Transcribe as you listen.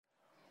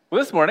Well,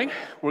 this morning,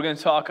 we're going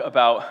to talk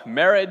about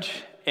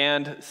marriage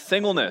and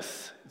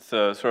singleness. It's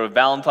a sort of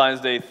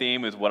Valentine's Day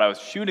theme is what I was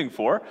shooting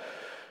for,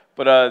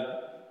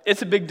 but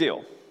it's a big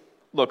deal.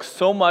 Look,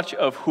 so much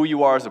of who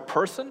you are as a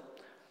person,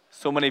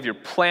 so many of your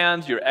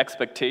plans, your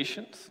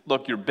expectations,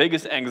 look, your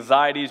biggest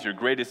anxieties, your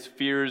greatest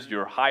fears,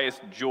 your highest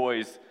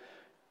joys,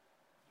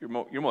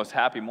 your most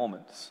happy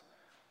moments,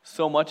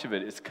 so much of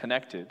it is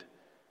connected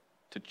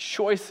to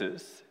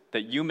choices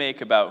that you make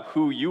about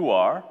who you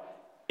are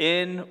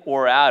in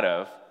or out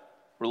of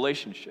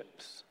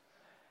relationships.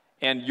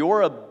 And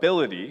your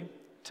ability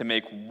to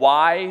make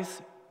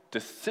wise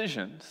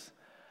decisions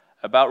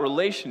about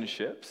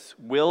relationships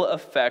will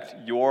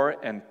affect your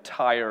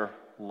entire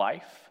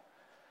life.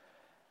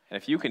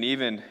 And if you can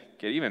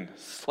get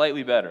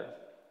slightly better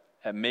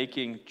at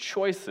making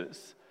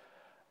choices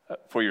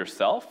for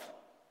yourself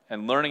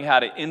and learning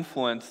how to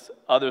influence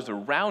others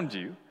around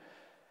you,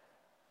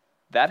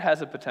 that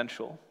has a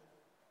potential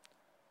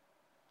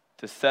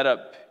to set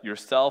up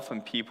yourself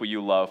and people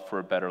you love for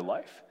a better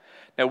life.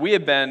 Now, we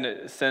have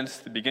been, since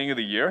the beginning of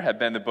the year, have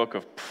been the book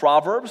of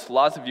Proverbs.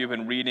 Lots of you have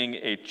been reading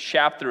a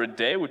chapter a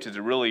day, which is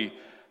a really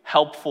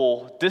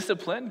helpful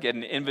discipline. Get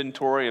an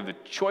inventory of the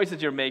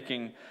choices you're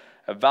making,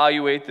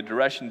 evaluate the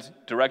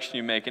direction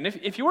you make. And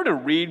if you were to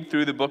read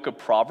through the book of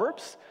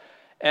Proverbs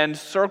and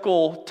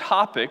circle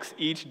topics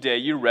each day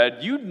you read,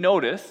 you'd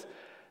notice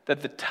that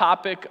the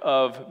topic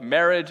of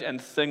marriage and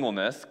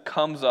singleness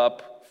comes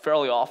up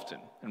fairly often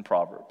in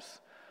Proverbs.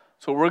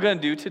 So what we're going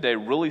to do today,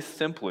 really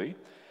simply,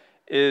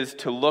 is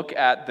to look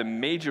at the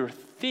major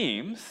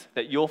themes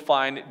that you'll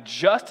find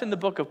just in the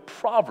book of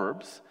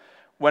Proverbs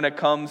when it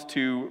comes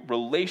to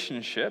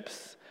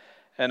relationships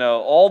and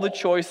all the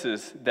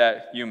choices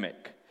that you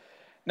make.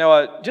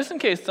 Now, just in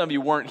case some of you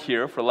weren't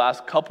here for the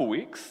last couple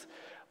weeks,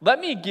 let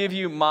me give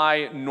you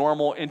my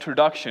normal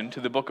introduction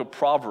to the book of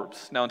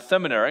Proverbs. Now, in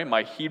seminary,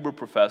 my Hebrew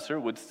professor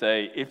would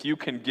say, if you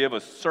can give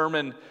a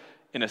sermon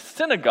in a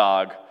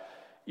synagogue,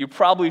 you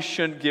probably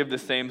shouldn't give the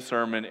same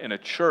sermon in a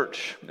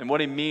church. And what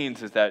he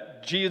means is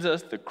that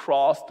Jesus, the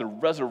cross, the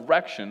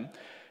resurrection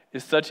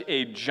is such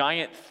a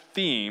giant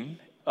theme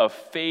of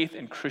faith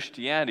and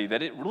Christianity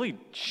that it really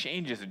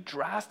changes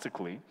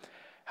drastically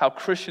how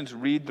Christians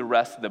read the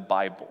rest of the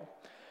Bible,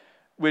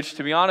 which,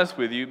 to be honest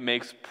with you,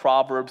 makes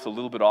Proverbs a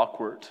little bit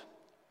awkward,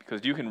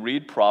 because you can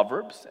read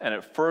Proverbs and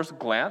at first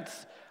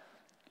glance,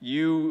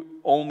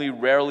 you only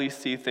rarely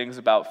see things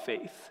about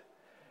faith.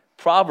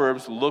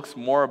 Proverbs looks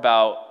more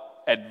about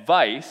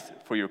advice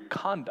for your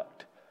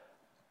conduct.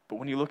 But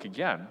when you look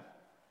again,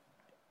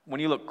 when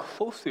you look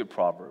closely at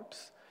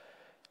Proverbs,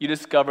 you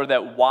discover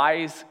that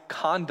wise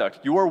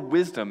conduct, your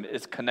wisdom,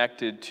 is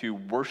connected to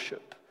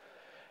worship.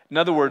 In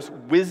other words,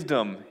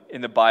 wisdom in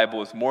the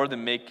Bible is more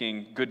than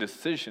making good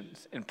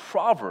decisions. In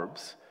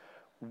Proverbs,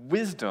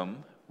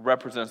 wisdom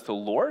represents the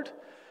Lord.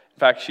 In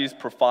fact, she's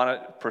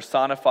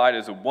personified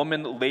as a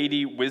woman.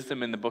 Lady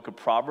Wisdom in the book of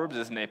Proverbs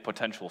isn't a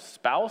potential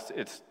spouse,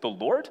 it's the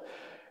Lord.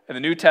 And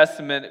the New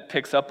Testament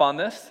picks up on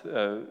this.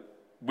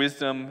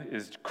 Wisdom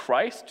is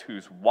Christ,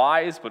 who's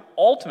wise, but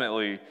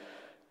ultimately,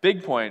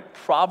 big point,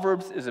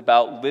 Proverbs is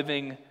about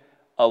living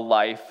a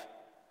life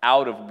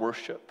out of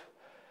worship.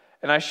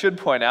 And I should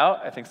point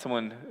out, I think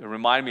someone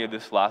reminded me of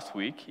this last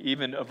week,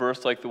 even a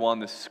verse like the one on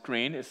the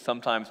screen is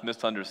sometimes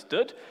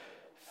misunderstood.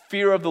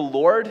 Fear of the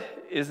Lord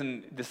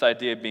isn't this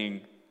idea of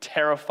being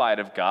terrified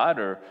of God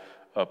or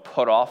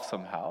put off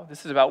somehow.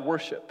 This is about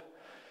worship.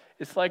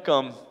 It's like,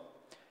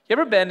 you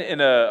ever been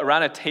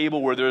around a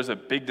table where there's a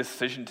big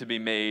decision to be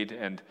made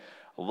and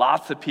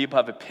lots of people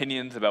have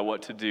opinions about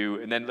what to do,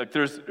 and then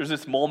there's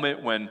this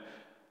moment when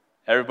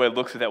everybody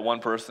looks at that one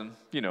person,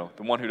 the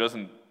one who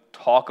doesn't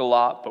talk a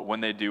lot, but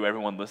when they do,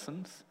 everyone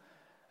listens?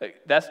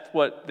 That's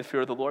what the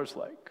fear of the Lord is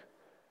like.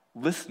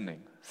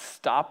 Listening,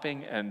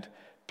 stopping, and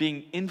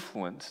being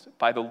influenced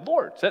by the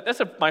Lord. So that's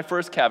my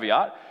first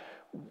caveat.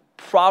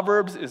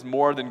 Proverbs is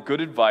more than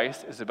good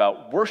advice, it's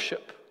about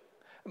worship.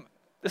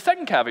 The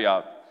second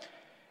caveat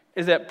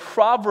is that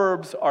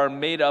Proverbs are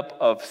made up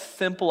of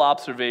simple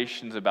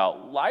observations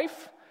about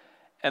life,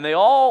 and they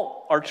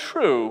all are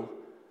true,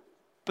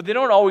 but they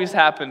don't always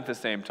happen at the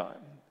same time.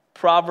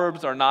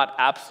 Proverbs are not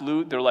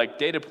absolute, they're like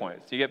data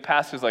points. You get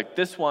passages like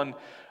this one,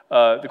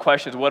 the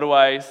question is, what do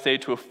I say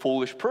to a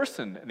foolish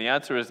person? And the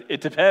answer is, it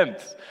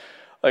depends.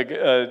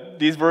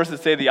 These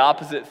verses say the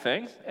opposite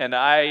thing, and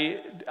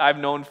I've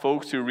known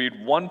folks who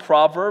read one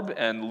proverb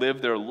and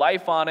live their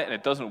life on it, and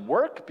it doesn't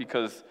work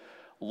because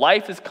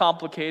life is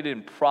complicated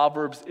and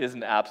Proverbs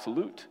isn't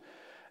absolute.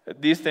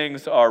 These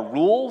things are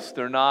rules,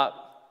 they're not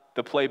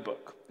the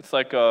playbook. It's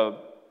like,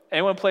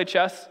 anyone play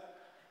chess?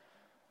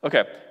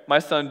 Okay, my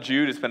son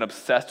Jude has been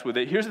obsessed with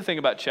it. Here's the thing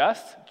about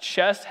chess.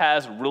 Chess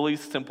has really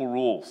simple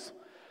rules,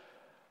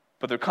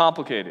 but they're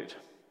complicated.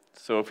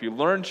 So if you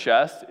learn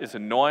chess, it's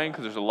annoying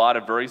because there's a lot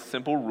of very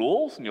simple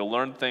rules, and you'll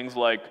learn things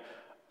like,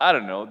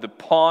 the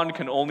pawn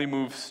can only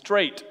move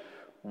straight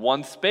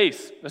one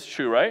space. That's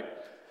true, right?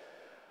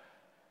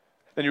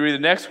 Then you read the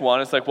next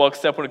one, it's like, well,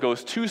 except when it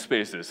goes 2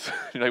 spaces.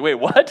 You're like, wait,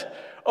 what?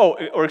 Oh,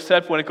 or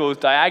except when it goes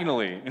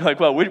diagonally. You're like,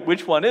 well,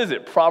 which one is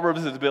it?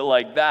 Proverbs is a bit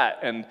like that.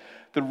 And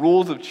the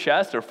rules of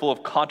chess are full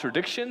of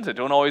contradictions that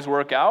don't always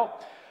work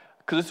out.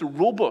 Because it's a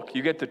rule book.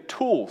 You get the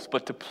tools.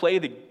 But to play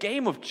the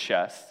game of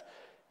chess,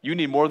 you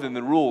need more than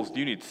the rules.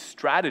 You need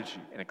strategy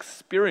and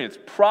experience.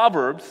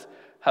 Proverbs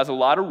has a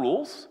lot of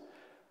rules.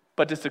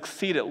 But to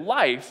succeed at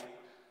life,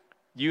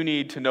 you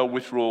need to know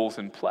which rules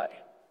in play.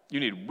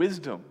 You need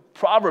wisdom.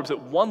 Proverbs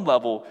at one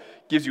level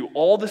gives you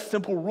all the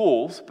simple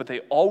rules, but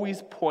they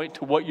always point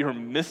to what you're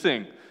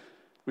missing,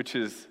 which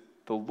is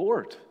the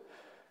Lord,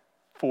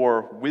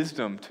 for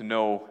wisdom to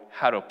know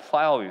how to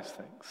apply all these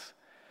things.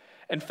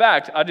 In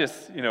fact, I'm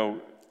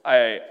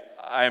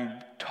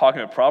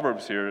talking about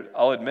Proverbs here.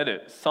 I'll admit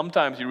it.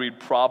 Sometimes you read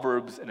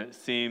Proverbs and it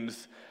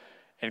seems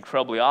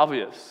incredibly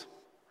obvious,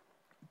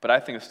 but I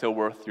think it's still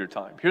worth your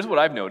time. Here's what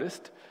I've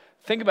noticed.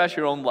 Think about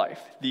your own life.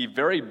 The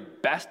very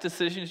best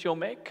decisions you'll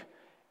make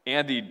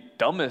and the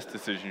dumbest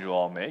decisions you'll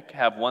all make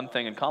have one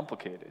thing in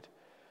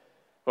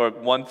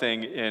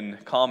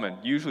common.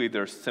 Usually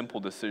they're simple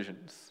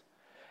decisions.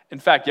 In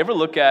fact, you ever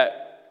look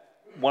at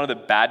one of the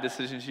bad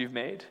decisions you've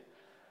made?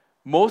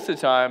 Most of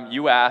the time,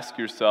 you ask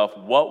yourself,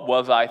 what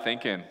was I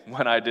thinking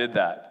when I did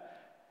that?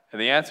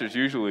 And the answer is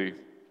usually,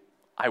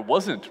 I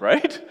wasn't,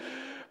 right?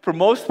 For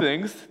most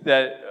things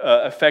that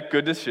affect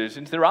good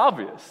decisions, they're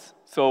obvious.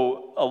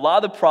 So a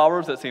lot of the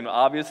Proverbs that seem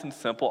obvious and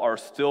simple are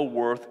still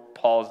worth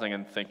pausing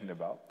and thinking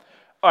about.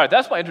 All right,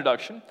 that's my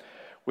introduction.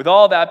 With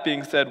all that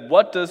being said,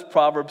 what does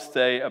Proverbs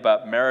say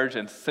about marriage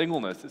and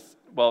singleness?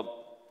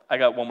 I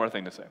got one more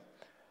thing to say.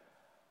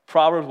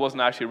 Proverbs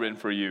wasn't actually written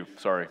for you,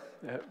 sorry.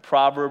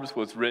 Proverbs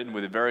was written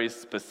with a very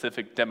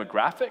specific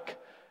demographic.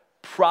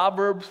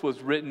 Proverbs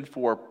was written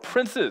for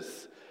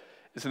princes.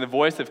 It's in the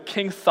voice of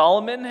King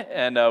Solomon,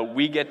 and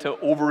we get to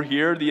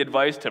overhear the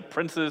advice to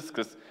princes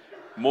because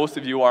most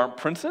of you aren't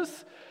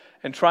princes,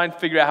 and try and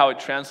figure out how it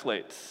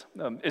translates.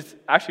 It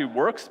actually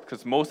works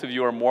because most of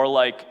you are more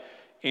like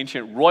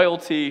ancient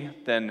royalty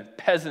than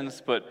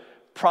peasants, but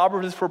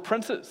Proverbs is for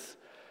princes.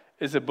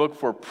 It's a book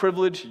for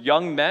privileged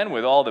young men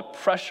with all the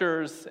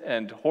pressures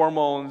and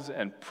hormones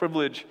and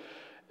privilege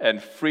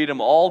and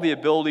freedom, all the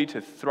ability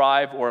to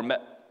thrive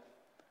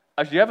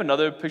Actually, do you have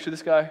another picture of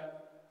this guy?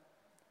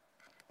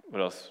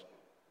 What else?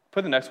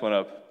 Put the next one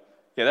up.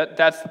 Yeah,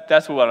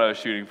 that's what I was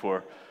shooting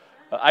for.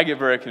 I get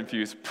very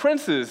confused.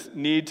 Princes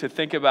need to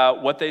think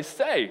about what they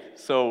say.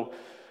 So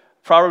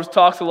Proverbs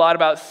talks a lot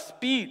about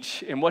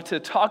speech and what to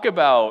talk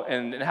about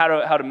and how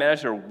to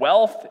manage their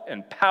wealth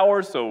and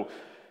power. So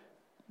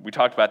we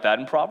talked about that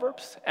in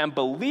Proverbs. And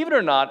believe it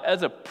or not,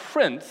 as a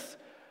prince,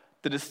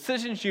 the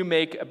decisions you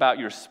make about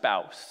your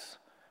spouse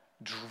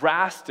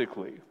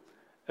drastically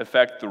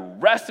affect the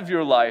rest of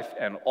your life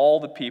and all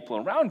the people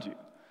around you.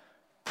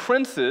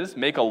 Princes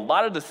make a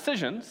lot of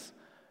decisions,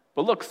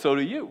 but look, so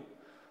do you.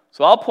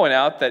 So I'll point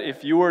out that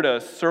if you were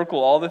to circle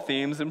all the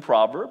themes in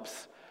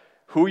Proverbs,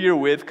 who you're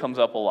with comes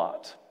up a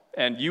lot.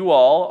 And you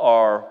all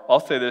are, I'll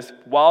say this,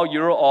 while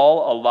you're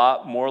all a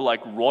lot more like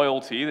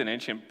royalty than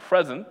ancient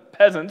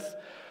peasants,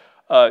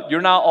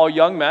 you're not all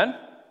young men.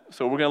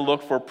 So we're going to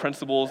look for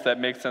principles that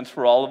make sense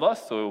for all of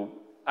us. So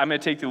I'm going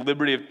to take the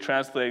liberty of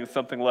translating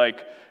something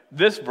like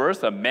this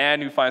verse: a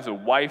man who finds a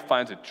wife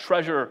finds a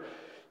treasure.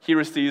 He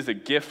receives a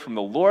gift from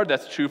the Lord.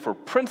 That's true for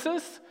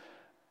princes.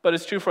 But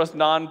it's true for us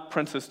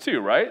non-princes too,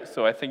 right?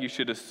 So I think you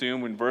should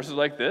assume in verses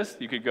like this,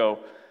 you could go,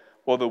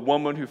 well, the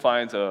woman who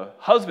finds a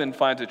husband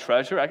finds a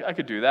treasure. I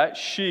could do that.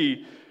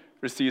 She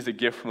receives a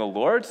gift from the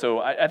Lord. So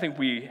I think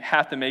we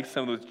have to make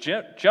some of those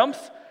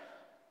jumps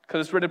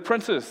because it's written to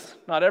princes,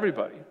 not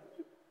everybody.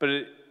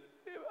 But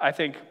I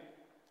think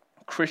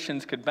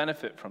Christians could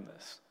benefit from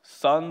this.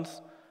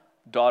 Sons,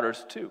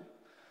 daughters too.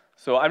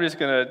 So I'm just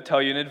going to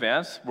tell you in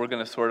advance, we're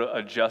going to sort of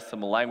adjust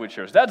some language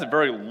here. So that's a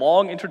very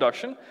long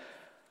introduction.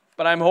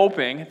 But I'm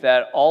hoping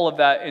that all of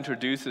that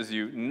introduces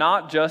you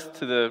not just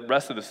to the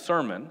rest of the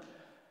sermon,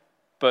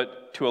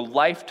 but to a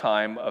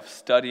lifetime of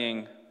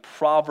studying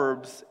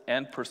Proverbs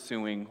and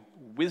pursuing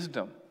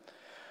wisdom.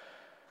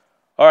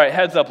 All right,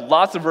 heads up,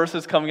 lots of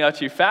verses coming out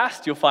to you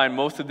fast. You'll find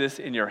most of this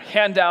in your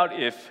handout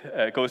if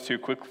it goes too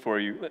quick for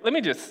you. Let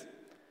me just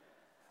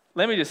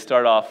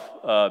start off.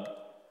 I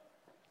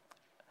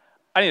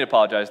need to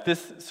apologize.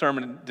 This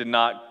sermon did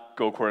not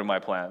go according to my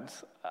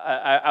plans.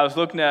 I was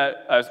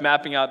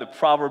mapping out the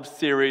Proverbs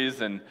series,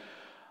 and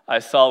I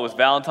saw it was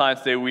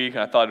Valentine's Day week,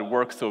 and I thought it'd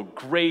work so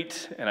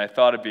great, and I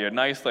thought it'd be a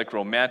nice,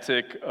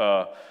 romantic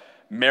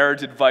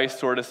marriage advice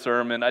sort of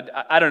sermon.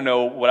 I don't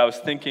know what I was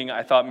thinking.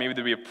 I thought maybe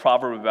there'd be a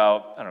proverb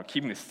about,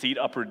 keeping the seat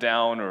up or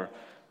down, or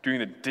doing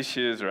the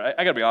dishes, or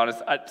I gotta be honest,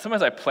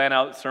 sometimes I plan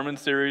out sermon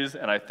series,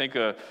 and I think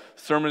a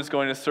sermon is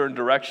going in a certain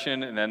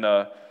direction, and then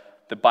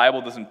the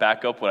Bible doesn't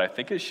back up what I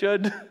think it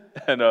should,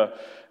 and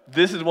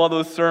this is one of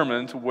those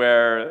sermons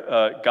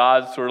where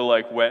God sort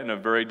of went in a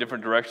very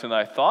different direction than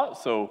I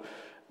thought. So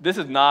this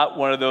is not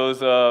one of those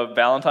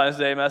Valentine's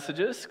Day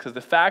messages, because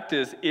the fact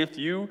is, if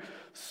you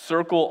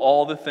circle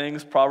all the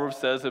things Proverbs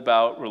says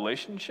about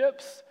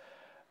relationships,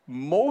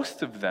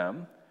 most of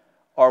them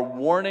are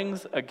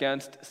warnings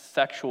against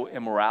sexual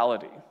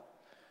immorality.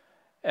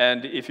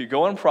 And if you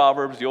go in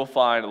Proverbs, you'll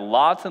find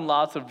lots and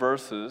lots of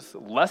verses,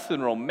 less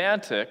than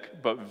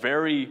romantic, but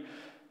very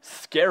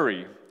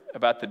scary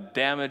about the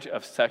damage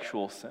of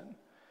sexual sin.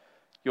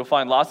 You'll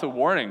find lots of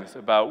warnings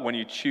about when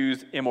you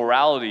choose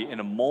immorality in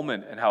a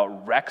moment and how it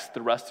wrecks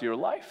the rest of your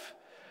life.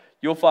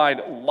 You'll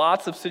find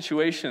lots of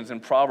situations in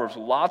Proverbs,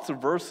 lots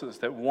of verses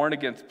that warn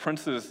against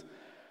princes,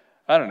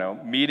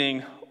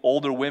 meeting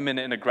older women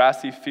in a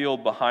grassy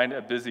field behind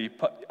a busy...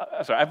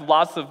 I have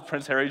lots of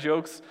Prince Harry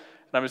jokes,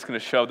 and I'm just going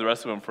to shove the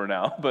rest of them for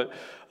now. But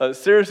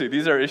seriously,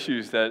 these are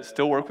issues that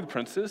still work with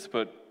princes,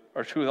 but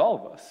are true with all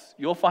of us.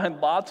 You'll find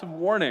lots of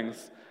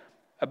warnings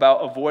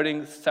about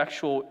avoiding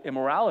sexual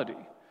immorality.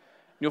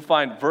 You'll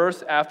find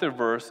verse after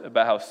verse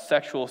about how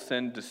sexual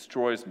sin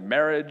destroys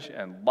marriage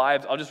and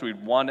lives. I'll just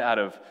read one out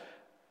of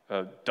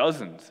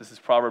dozens. This is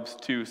Proverbs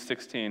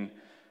 2:16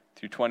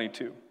 through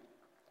 22.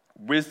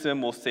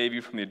 Wisdom will save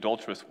you from the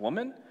adulterous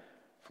woman,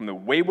 from the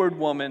wayward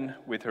woman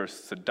with her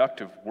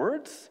seductive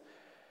words,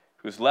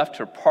 who has left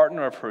her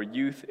partner of her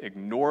youth,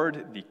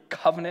 ignored the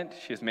covenant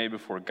she has made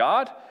before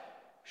God.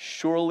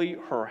 Surely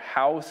her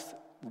house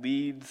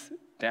leads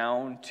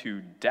down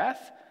to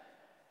death,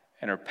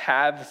 and her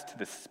paths to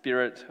the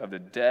spirit of the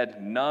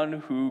dead. None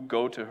who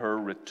go to her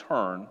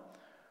return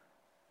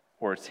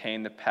or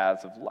attain the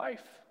paths of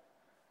life.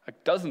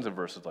 Like dozens of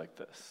verses like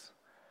this.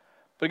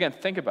 But again,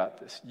 think about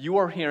this. You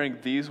are hearing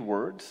these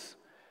words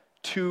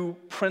to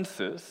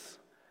princes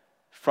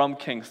from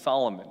King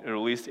Solomon, or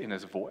at least in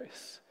his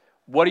voice.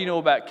 What do you know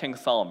about King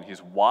Solomon?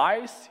 He's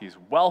wise, he's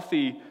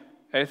wealthy.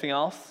 Anything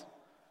else?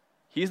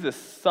 He's the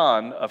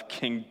son of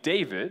King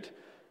David.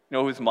 You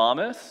know who his mom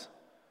is?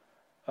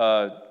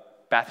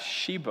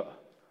 Bathsheba.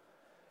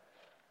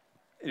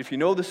 If you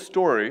know the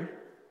story,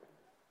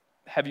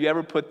 have you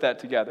ever put that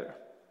together?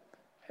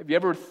 Have you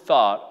ever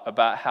thought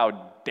about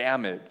how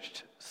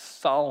damaged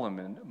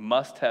Solomon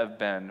must have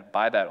been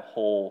by that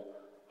whole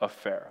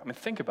affair? I mean,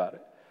 think about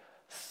it.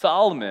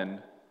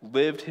 Solomon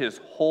lived his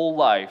whole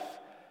life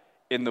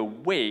in the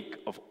wake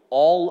of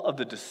all of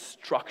the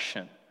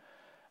destruction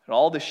and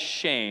all the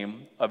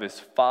shame of his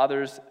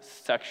father's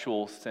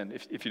sexual sin.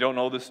 If you don't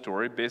know the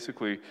story,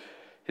 basically,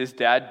 his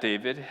dad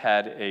David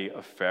had an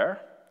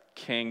affair.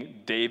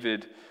 King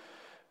David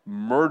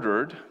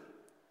murdered,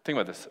 think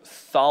about this,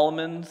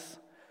 Solomon's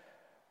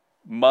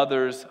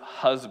mother's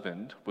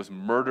husband was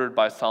murdered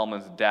by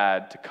Solomon's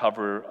dad to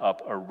cover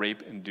up a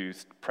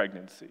rape-induced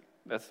pregnancy.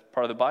 That's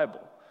part of the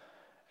Bible.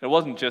 It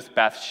wasn't just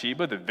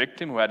Bathsheba, the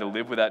victim, who had to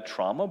live with that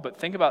trauma, but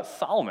think about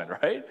Solomon,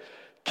 right?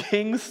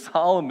 King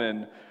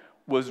Solomon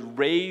was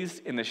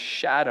raised in the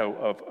shadow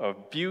of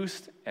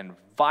abuse and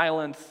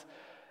violence,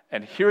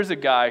 and here's a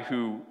guy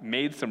who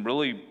made some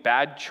really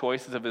bad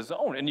choices of his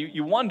own. And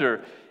you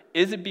wonder,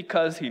 is it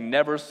because he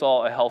never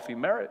saw a healthy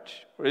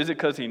marriage? Or is it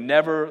because he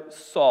never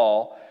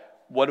saw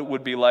what it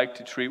would be like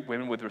to treat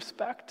women with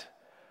respect?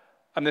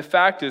 And the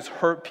fact is,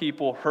 hurt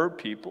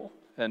people.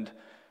 And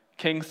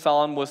King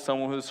Solomon was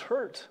someone who was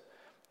hurt.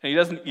 And he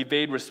doesn't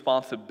evade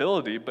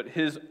responsibility, but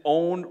his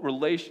own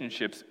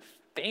relationships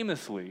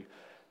famously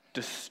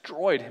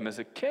destroyed him as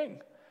a king.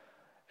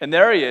 And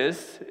there he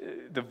is,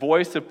 the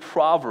voice of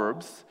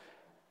Proverbs,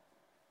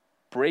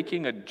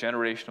 breaking a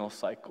generational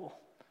cycle.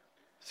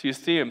 So you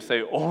see him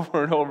say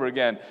over and over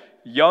again,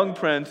 young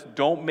prince,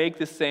 don't make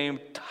the same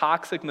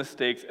toxic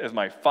mistakes as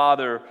my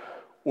father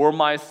or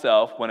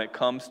myself when it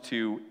comes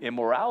to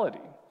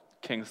immorality,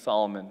 King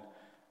Solomon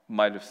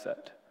might have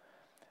said.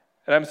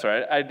 And I'm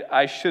sorry,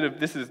 I should have,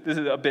 this is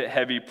a bit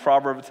heavy.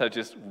 Proverbs has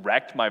just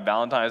wrecked my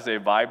Valentine's Day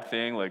vibe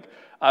thing. Like,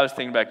 I was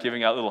thinking about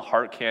giving out little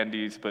heart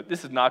candies, but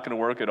this is not going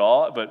to work at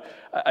all. But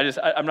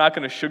I'm not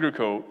going to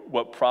sugarcoat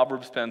what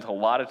Proverbs spends a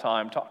lot of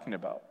time talking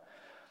about.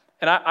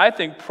 And I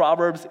think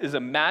Proverbs is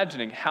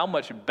imagining how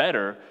much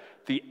better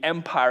the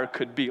empire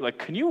could be. Like,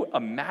 can you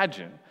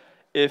imagine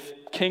if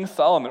King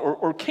Solomon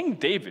or King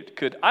David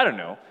could,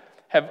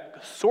 have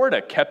sort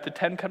of kept the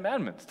 10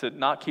 Commandments to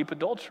not keep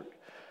adultery?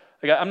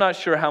 Like, I'm not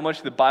sure how much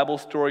of the Bible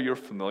story you're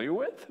familiar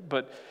with,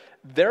 but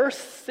their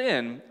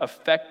sin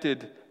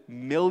affected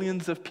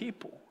millions of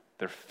people,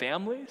 their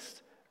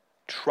families,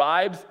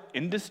 tribes,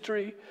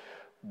 industry,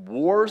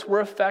 wars were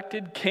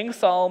affected. King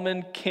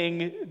Solomon,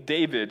 King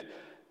David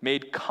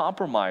made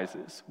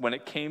compromises when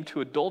it came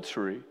to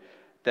adultery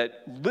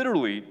that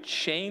literally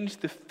changed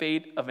the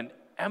fate of an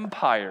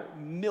empire.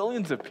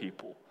 Millions of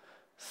people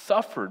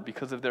suffered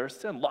because of their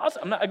sin.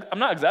 I'm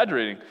not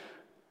exaggerating.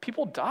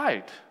 People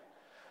died.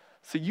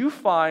 So you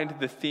find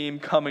the theme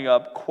coming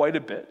up quite a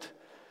bit.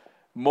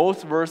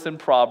 Most verses in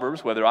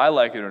Proverbs, whether I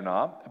like it or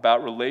not,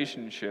 about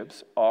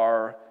relationships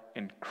are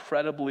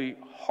incredibly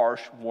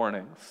harsh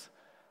warnings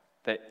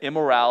that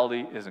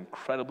immorality is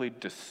incredibly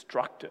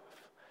destructive.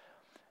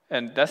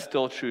 And that's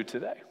still true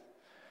today.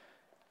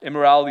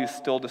 Immorality is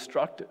still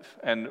destructive.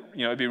 And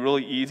it'd be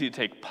really easy to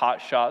take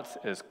pot shots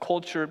as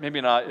culture,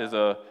 maybe not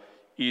as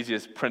easy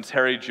as Prince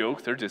Harry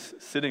jokes. They're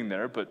just sitting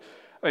there, but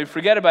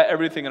forget about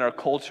everything in our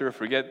culture,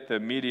 forget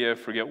the media,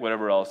 forget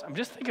whatever else. I'm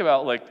just thinking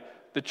about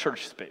the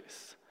church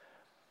space.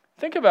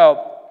 Think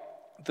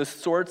about the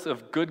sorts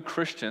of good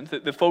Christians,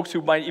 the folks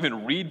who might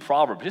even read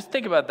Proverbs. Just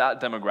think about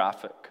that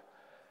demographic.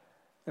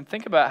 And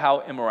think about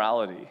how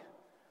immorality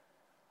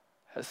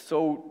has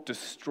so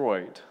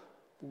destroyed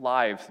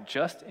lives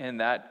just in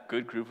that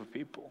good group of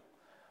people.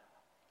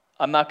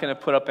 I'm not going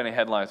to put up any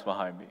headlines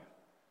behind me,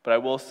 but I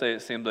will say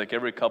it seems like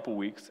every couple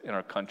weeks in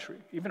our country,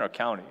 even our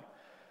county,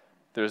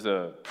 there's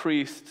a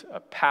priest, a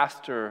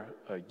pastor,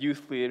 a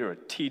youth leader, a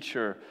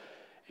teacher,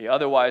 a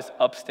otherwise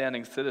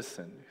upstanding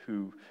citizen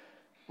who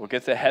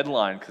gets a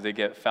headline because they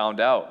get found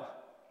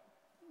out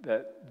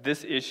that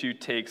this issue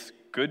takes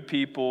good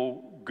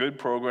people, good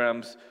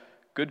programs,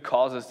 good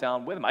causes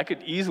down with them. I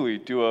could easily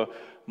do a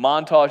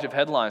montage of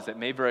headlines that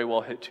may very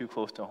well hit too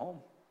close to home,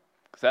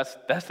 because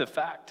that's the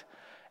fact.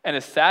 And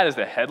as sad as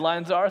the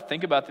headlines are,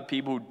 think about the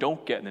people who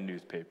don't get in the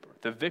newspaper,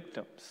 the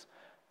victims.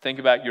 Think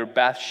about your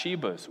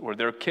Bathshebas or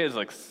their kids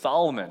like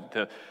Solomon.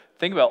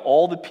 Think about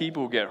all the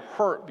people who get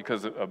hurt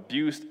because of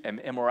abuse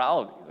and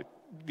immorality.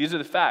 These are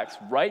the facts.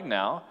 Right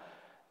now,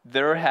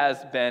 there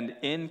has been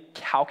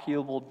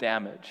incalculable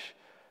damage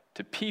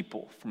to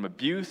people from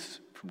abuse,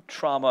 from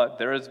trauma.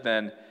 There has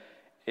been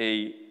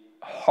a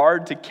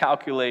hard to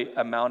calculate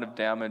amount of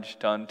damage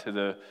done to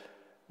the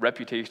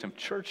reputation of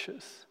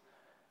churches.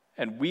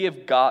 And we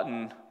have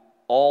gotten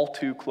all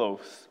too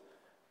close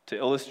to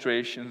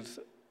illustrations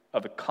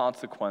of the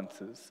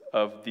consequences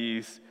of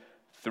these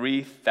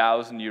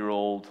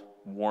 3,000-year-old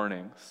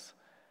warnings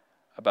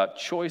about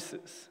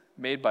choices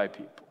made by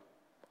people.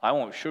 I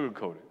won't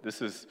sugarcoat it.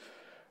 This is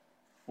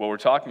what we're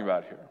talking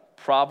about here.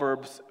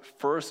 Proverbs'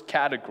 first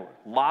category.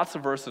 Lots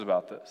of verses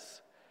about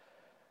this.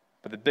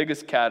 But the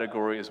biggest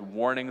category is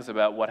warnings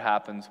about what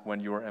happens when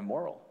you're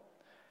immoral.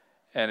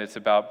 And it's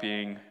about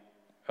being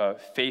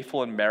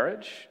faithful in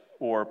marriage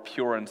or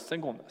pure in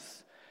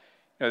singleness.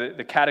 You know,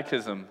 the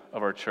catechism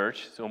of our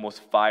church is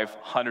almost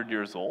 500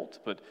 years old,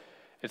 but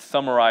it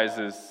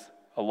summarizes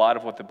a lot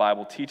of what the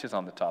Bible teaches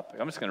on the topic.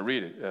 I'm just going to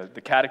read it.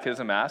 The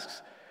catechism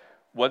asks,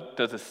 what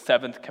does the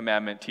seventh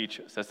commandment teach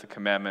us? That's the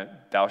commandment,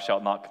 thou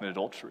shalt not commit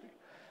adultery.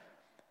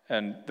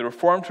 And the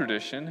Reformed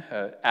tradition,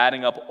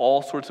 adding up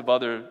all sorts of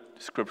other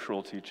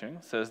scriptural teaching,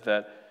 says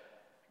that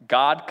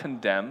God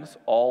condemns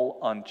all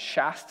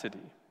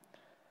unchastity,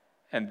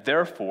 and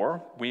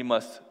therefore we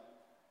must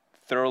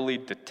thoroughly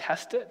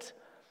detest it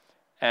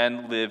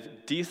and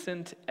live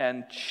decent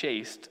and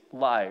chaste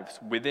lives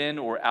within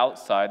or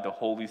outside the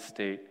holy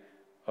state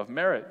of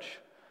marriage.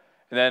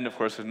 And then, of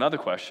course, there's another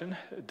question.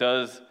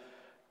 Does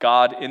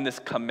God in this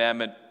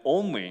commandment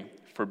only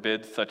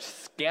forbid such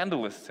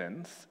scandalous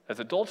sins as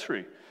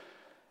adultery?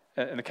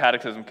 And the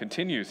catechism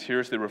continues.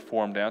 Here's the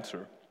Reformed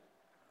answer.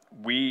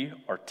 We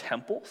are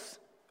temples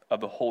of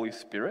the Holy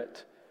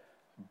Spirit,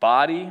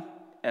 body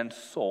and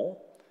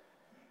soul,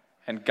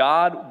 and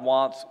God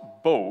wants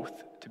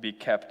both to be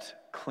kept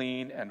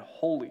clean and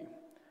holy.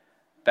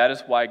 That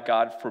is why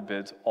God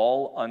forbids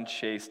all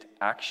unchaste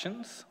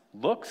actions,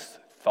 looks,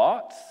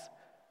 thoughts,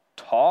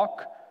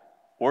 talk,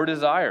 or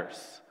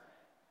desires,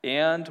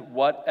 and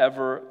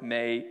whatever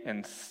may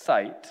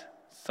incite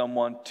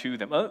someone to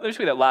them. Let me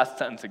read that last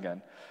sentence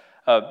again.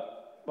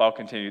 I'll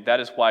continue. That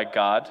is why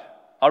God,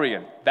 I'll read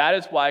again. That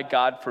is why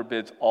God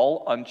forbids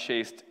all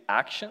unchaste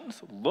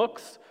actions,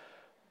 looks,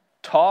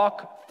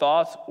 talk,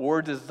 thoughts,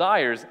 or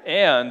desires,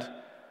 and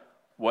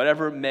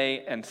whatever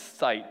may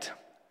incite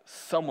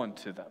someone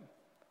to them.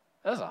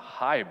 That's a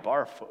high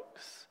bar,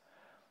 folks.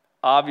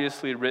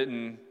 Obviously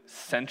written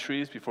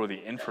centuries before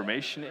the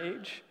information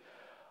age,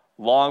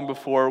 long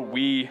before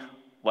we,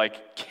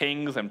 like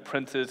kings and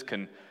princes,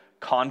 can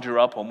conjure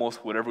up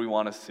almost whatever we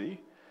want to see.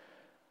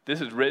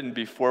 This is written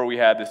before we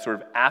had this sort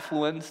of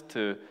affluence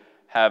to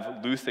have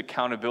loose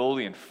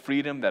accountability and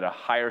freedom that a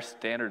higher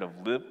standard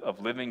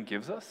of living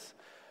gives us.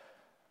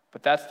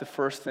 But that's the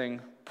first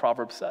thing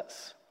Proverbs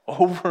says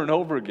over and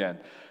over again,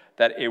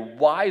 that a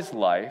wise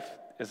life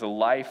is a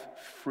life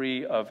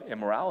free of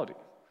immorality.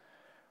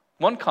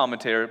 One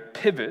commentator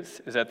pivots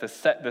is that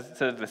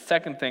says the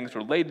second thing is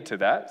related to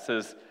that,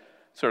 says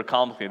sort of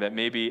comically that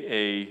maybe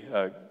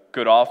a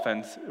good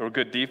offense or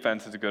good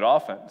defense is a good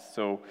offense.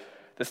 So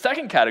the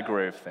second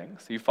category of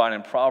things you find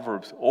in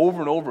Proverbs over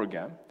and over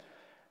again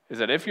is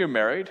that if you're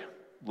married,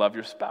 love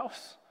your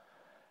spouse.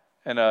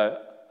 And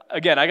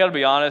again, I got to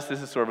be honest,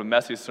 this is sort of a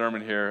messy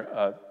sermon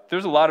here.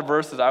 There's a lot of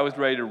verses I was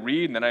ready to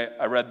read, and then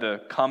I read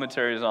the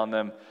commentaries on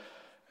them,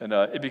 and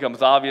it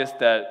becomes obvious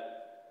that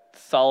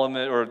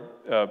Solomon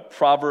or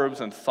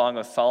Proverbs and Song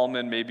of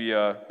Solomon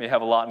may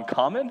have a lot in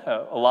common.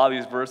 A lot of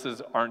these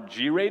verses aren't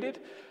G-rated.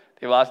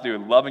 They have a lot to do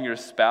with loving your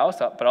spouse,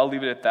 but I'll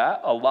leave it at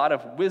that. A lot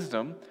of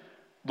wisdom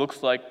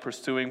looks like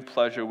pursuing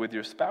pleasure with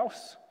your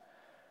spouse.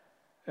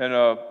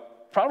 And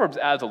Proverbs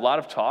adds a lot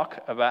of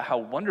talk about how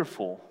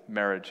wonderful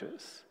marriage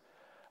is.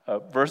 A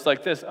verse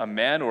like this, a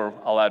man, or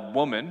I'll add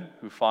woman,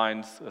 who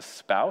finds a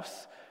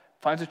spouse,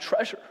 finds a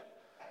treasure.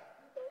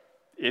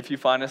 If you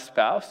find a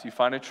spouse, you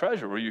find a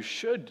treasure, or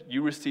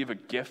you receive a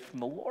gift from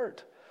the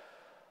Lord.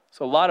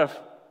 So a lot of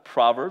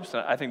Proverbs,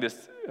 and I think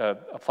this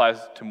applies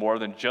to more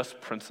than just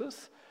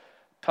princes,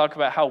 talk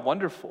about how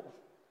wonderful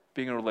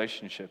being in a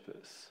relationship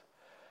is.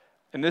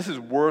 And this is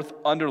worth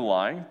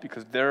underlying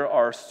because there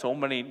are so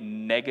many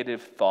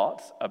negative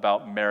thoughts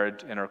about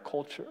marriage in our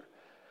culture.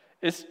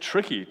 It's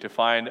tricky to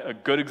find a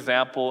good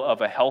example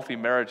of a healthy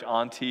marriage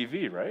on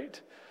TV, right?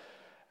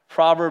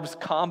 Proverbs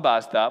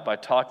combats that by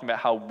talking about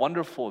how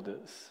wonderful it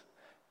is.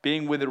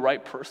 Being with the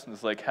right person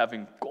is like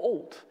having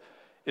gold.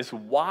 It's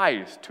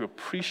wise to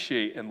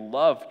appreciate and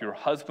love your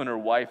husband or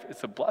wife.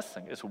 It's a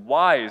blessing. It's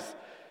wise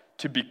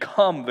to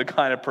become the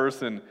kind of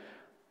person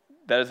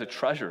that is a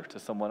treasure to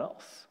someone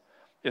else.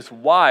 It's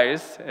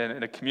wise,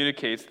 and it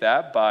communicates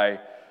that by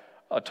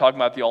talking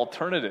about the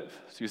alternative.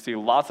 So you see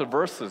lots of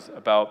verses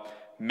about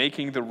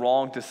making the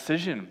wrong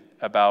decision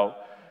about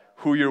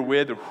who you're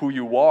with or who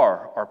you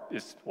are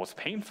was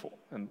painful.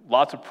 And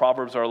lots of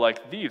proverbs are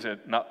like these.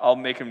 I'll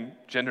make them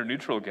gender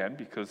neutral again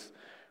because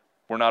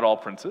we're not all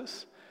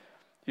princes.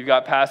 You've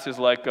got passages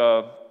like,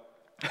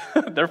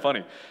 they're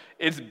funny.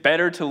 It's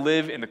better to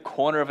live in the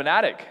corner of an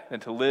attic than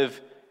to live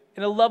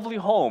in a lovely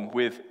home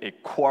with a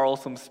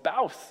quarrelsome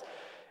spouse.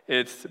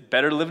 It's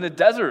better to live in a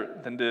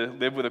desert than to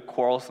live with a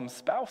quarrelsome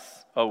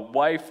spouse. A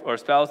wife or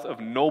spouse of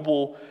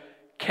noble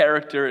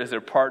character is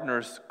their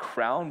partner's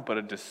crown, but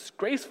a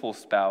disgraceful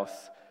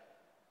spouse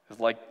is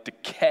like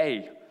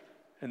decay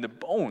in the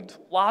bones.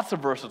 Lots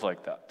of verses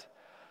like that.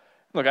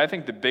 Look, I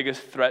think the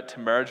biggest threat to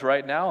marriage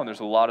right now, and there's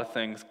a lot of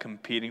things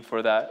competing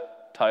for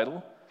that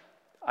title,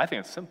 I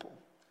think it's simple.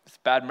 It's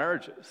bad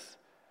marriages.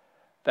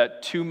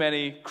 That too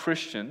many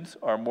Christians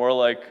are more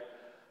like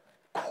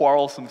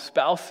quarrelsome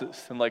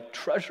spouses than like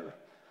treasure.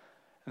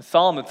 And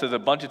Solomon says a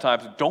bunch of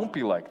times, don't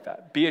be like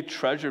that. Be a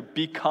treasure.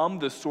 Become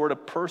the sort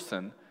of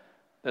person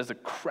that's a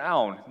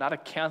crown, not a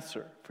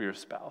cancer for your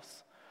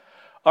spouse.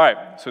 All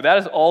right, so that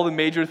is all the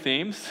major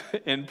themes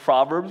in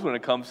Proverbs when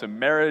it comes to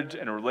marriage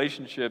and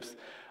relationships.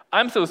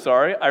 I'm so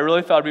sorry. I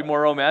really thought it'd be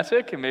more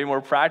romantic and maybe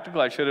more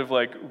practical. I should have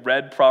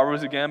read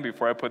Proverbs again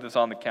before I put this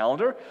on the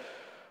calendar.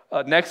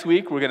 Next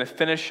week, we're going to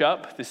finish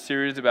up the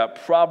series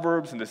about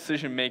Proverbs and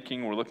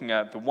decision-making. We're looking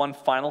at the one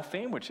final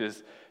theme, which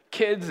is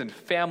kids and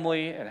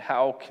family and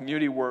how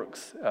community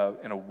works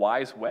in a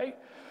wise way.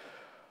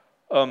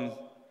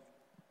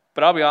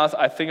 But I'll be honest,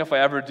 I think if I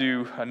ever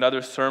do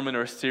another sermon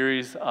or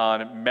series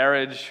on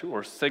marriage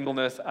or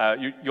singleness,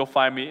 you'll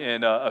find me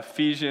in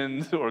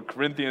Ephesians or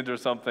Corinthians or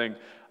something.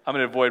 I'm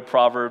going to avoid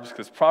Proverbs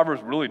because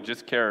Proverbs really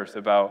just cares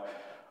about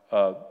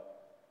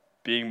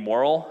being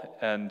moral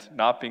and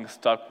not being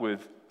stuck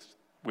with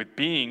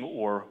being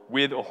or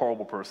with a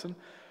horrible person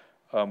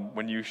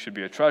when you should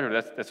be a treasure.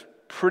 That's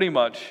pretty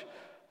much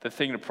the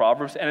thing in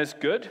Proverbs, and it's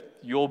good.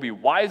 You'll be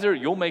wiser.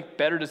 You'll make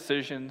better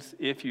decisions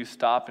if you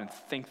stop and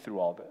think through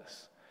all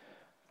this.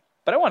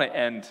 But I want to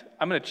end.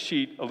 I'm going to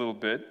cheat a little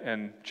bit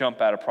and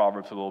jump out of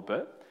Proverbs a little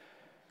bit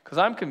because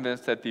I'm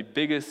convinced that the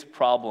biggest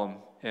problem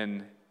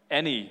in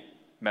any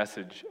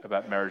message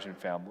about marriage and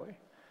family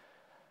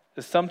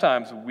is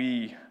sometimes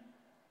we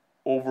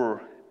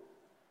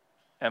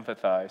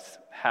overemphasize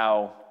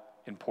how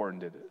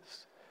important it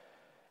is.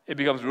 It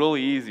becomes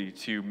really easy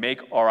to make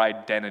our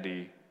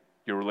identity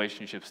your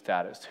relationship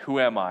status.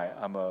 Who am I?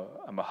 I'm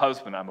a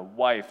husband, I'm a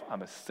wife,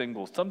 I'm a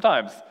single.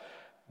 Sometimes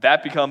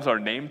that becomes our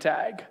name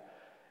tag,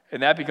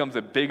 and that becomes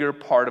a bigger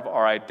part of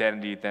our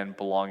identity than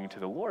belonging to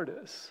the Lord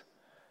is.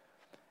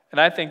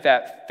 And I think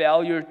that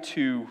failure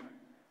to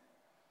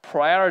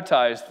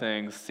prioritize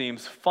things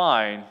seems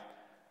fine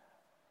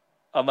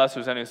unless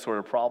there's any sort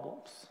of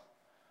problems.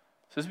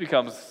 So this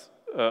becomes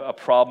a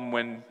problem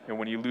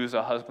when you lose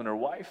a husband or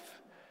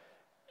wife.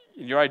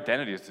 Your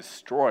identity is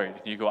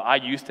destroyed. You go, I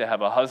used to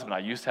have a husband, I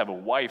used to have a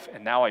wife,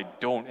 and now I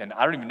don't, and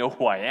I don't even know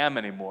who I am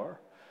anymore.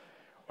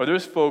 Or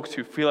there's folks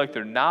who feel like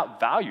they're not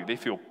valued. They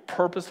feel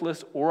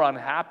purposeless or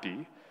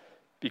unhappy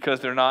because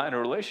they're not in a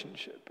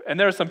relationship. And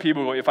there are some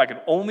people who go, if I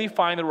could only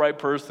find the right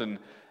person,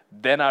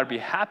 then I'd be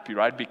happy,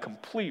 or I'd be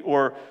complete.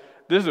 Or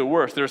this is the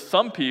worst. There's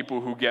some people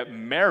who get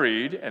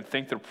married and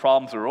think their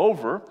problems are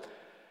over,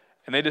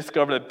 and they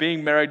discover that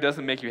being married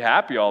doesn't make you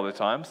happy all the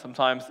time.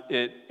 Sometimes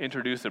it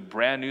introduces a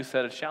brand new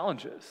set of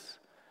challenges.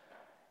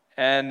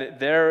 And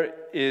there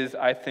is,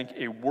 I think,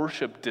 a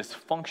worship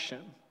dysfunction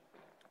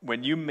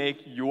when you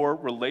make your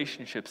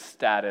relationship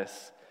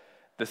status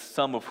the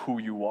sum of who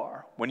you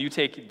are. When you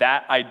take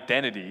that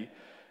identity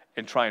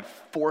and try and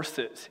force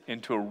it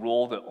into a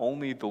role that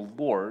only the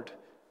Lord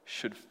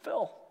should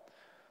fill.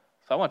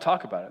 So I want to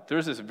talk about it.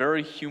 There's this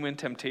very human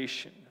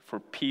temptation for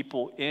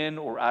people in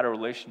or out of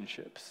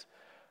relationships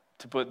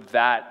to put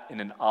that in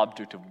an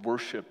object of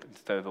worship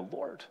instead of the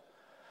Lord.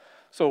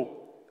 So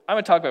I'm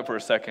going to talk about it for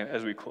a second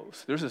as we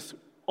close. There's this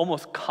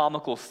almost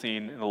comical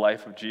scene in the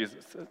life of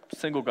Jesus, a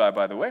single guy,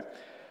 by the way.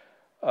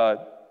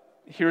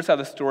 Here's how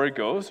the story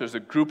goes. There's a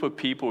group of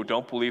people who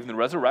don't believe in the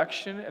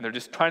resurrection, and they're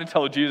just trying to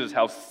tell Jesus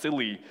how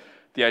silly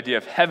the idea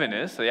of heaven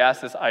is. So they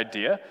ask this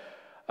idea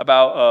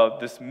about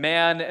this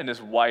man and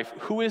his wife.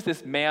 Who is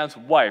this man's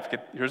wife?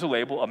 Here's a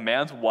label, a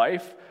man's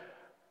wife.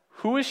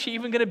 Who is she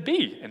even going to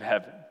be in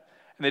heaven?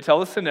 And they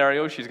tell the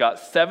scenario. She's got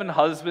 7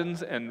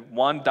 husbands, and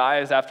one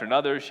dies after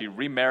another. She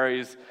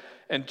remarries.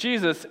 And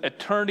Jesus,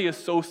 eternity is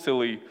so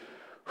silly.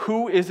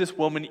 who is this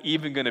woman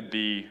even going to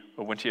be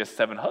when she has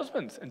 7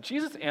 husbands? And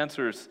Jesus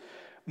answers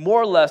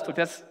more or less, look,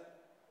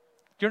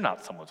 you're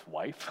not someone's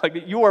wife. Like,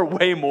 you are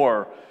way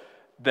more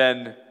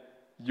than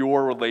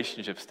your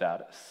relationship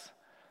status.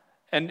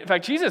 And in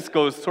fact, Jesus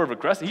goes sort of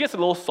aggressive. He gets a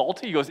little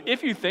salty. He goes,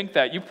 if you think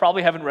that, you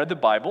probably haven't read the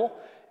Bible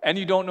and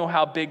you don't know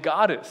how big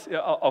God is.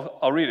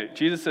 I'll read it.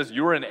 Jesus says,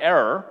 you're in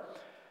error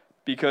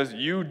because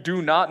you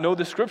do not know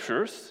the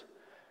scriptures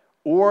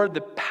or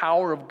the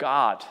power of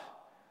God.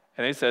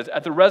 And he says,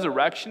 at the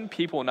resurrection,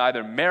 people will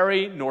neither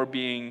marry nor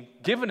being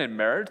given in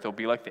marriage. They'll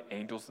be like the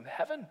angels in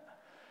heaven.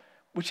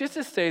 Which is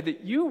to say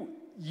that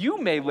you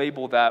may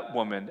label that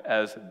woman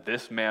as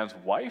this man's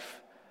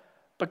wife,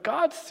 but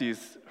God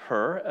sees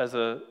her as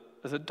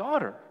a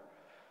daughter.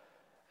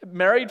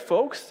 Married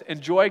folks,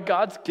 enjoy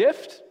God's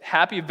gift.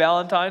 Happy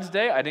Valentine's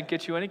Day. I didn't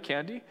get you any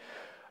candy.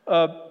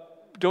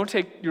 Don't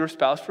take your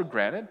spouse for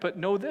granted, but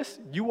know this,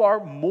 you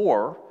are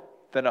more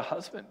than a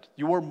husband.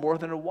 You are more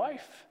than a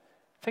wife.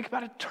 Think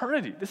about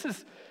eternity. This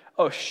is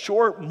a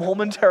short,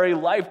 momentary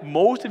life.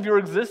 Most of your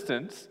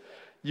existence,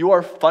 you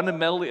are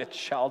fundamentally a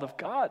child of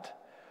God.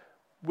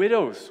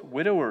 Widows,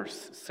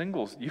 widowers,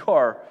 singles, you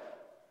are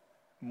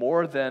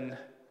more than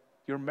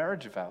your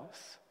marriage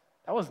vows.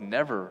 That was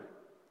never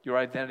your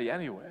identity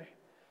anyway.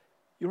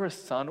 You're a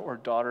son or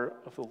daughter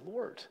of the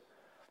Lord.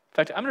 In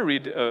fact, I'm going to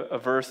read a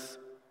verse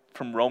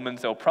from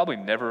Romans that will probably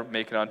never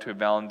make it onto a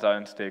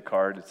Valentine's Day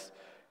card. It's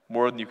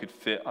more than you could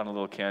fit on a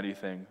little candy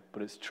thing,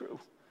 but it's true.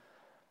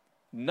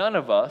 None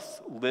of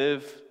us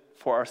live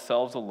for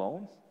ourselves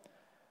alone.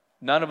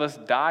 None of us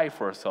die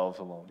for ourselves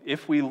alone.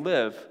 If we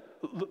live,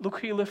 look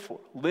who you live for.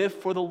 Live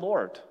for the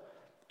Lord.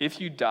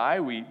 If you die,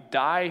 we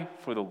die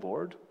for the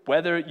Lord.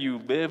 Whether you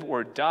live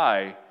or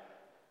die,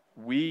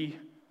 we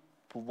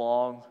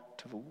belong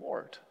to the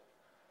Lord.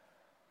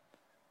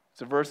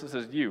 It's a verse that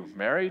says you,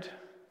 married,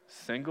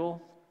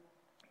 single,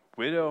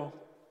 widow,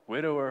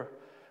 widower,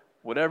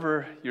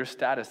 whatever your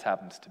status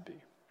happens to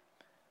be,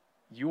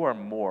 you are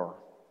more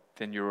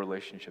than your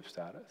relationship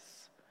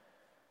status.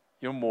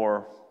 You're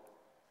more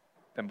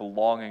than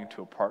belonging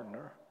to a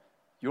partner.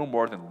 You're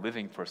more than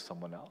living for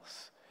someone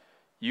else.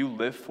 You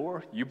live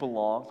for, you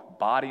belong,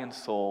 body and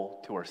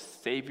soul, to our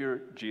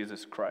Savior,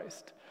 Jesus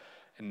Christ.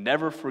 And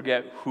never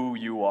forget who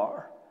you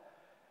are.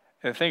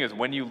 And the thing is,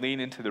 when you lean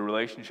into the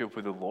relationship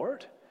with the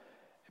Lord,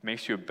 it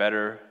makes you a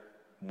better,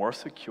 more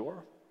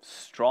secure,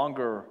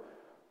 stronger,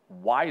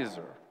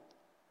 wiser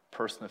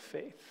person of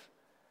faith.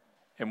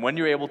 And when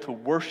you're able to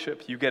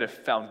worship, you get a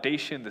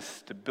foundation, the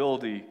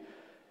stability,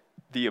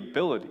 the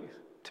ability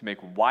to make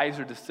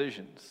wiser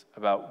decisions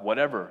about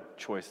whatever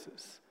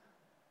choices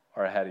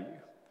are ahead of you.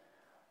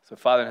 So,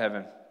 Father in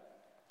heaven,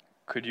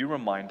 could you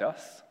remind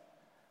us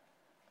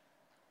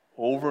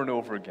over and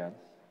over again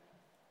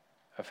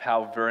of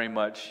how very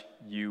much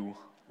you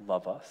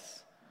love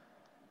us?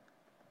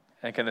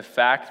 And can the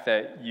fact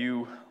that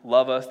you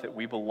love us, that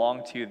we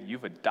belong to you, that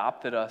you've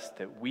adopted us,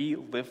 that we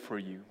live for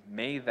you,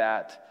 may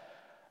that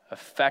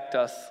affect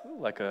us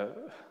like a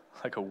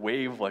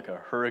wave, like a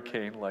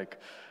hurricane, like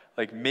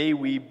may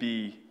we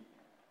be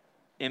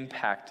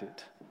impacted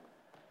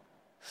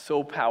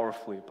so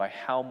powerfully by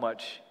how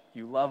much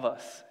you love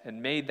us,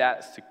 and may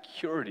that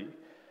security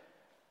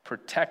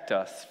protect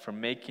us from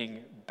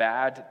making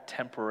bad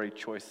temporary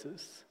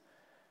choices.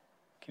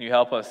 Can you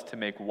help us to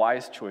make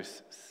wise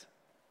choices,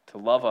 to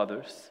love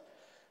others,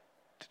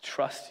 to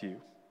trust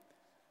you,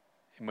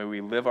 and may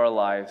we live our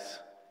lives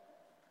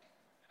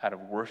out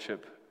of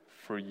worship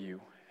for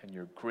you in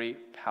your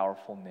great,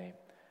 powerful name.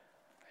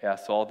 I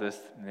ask all this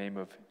in the name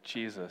of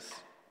Jesus,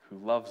 who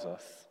loves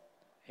us.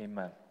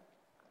 Amen.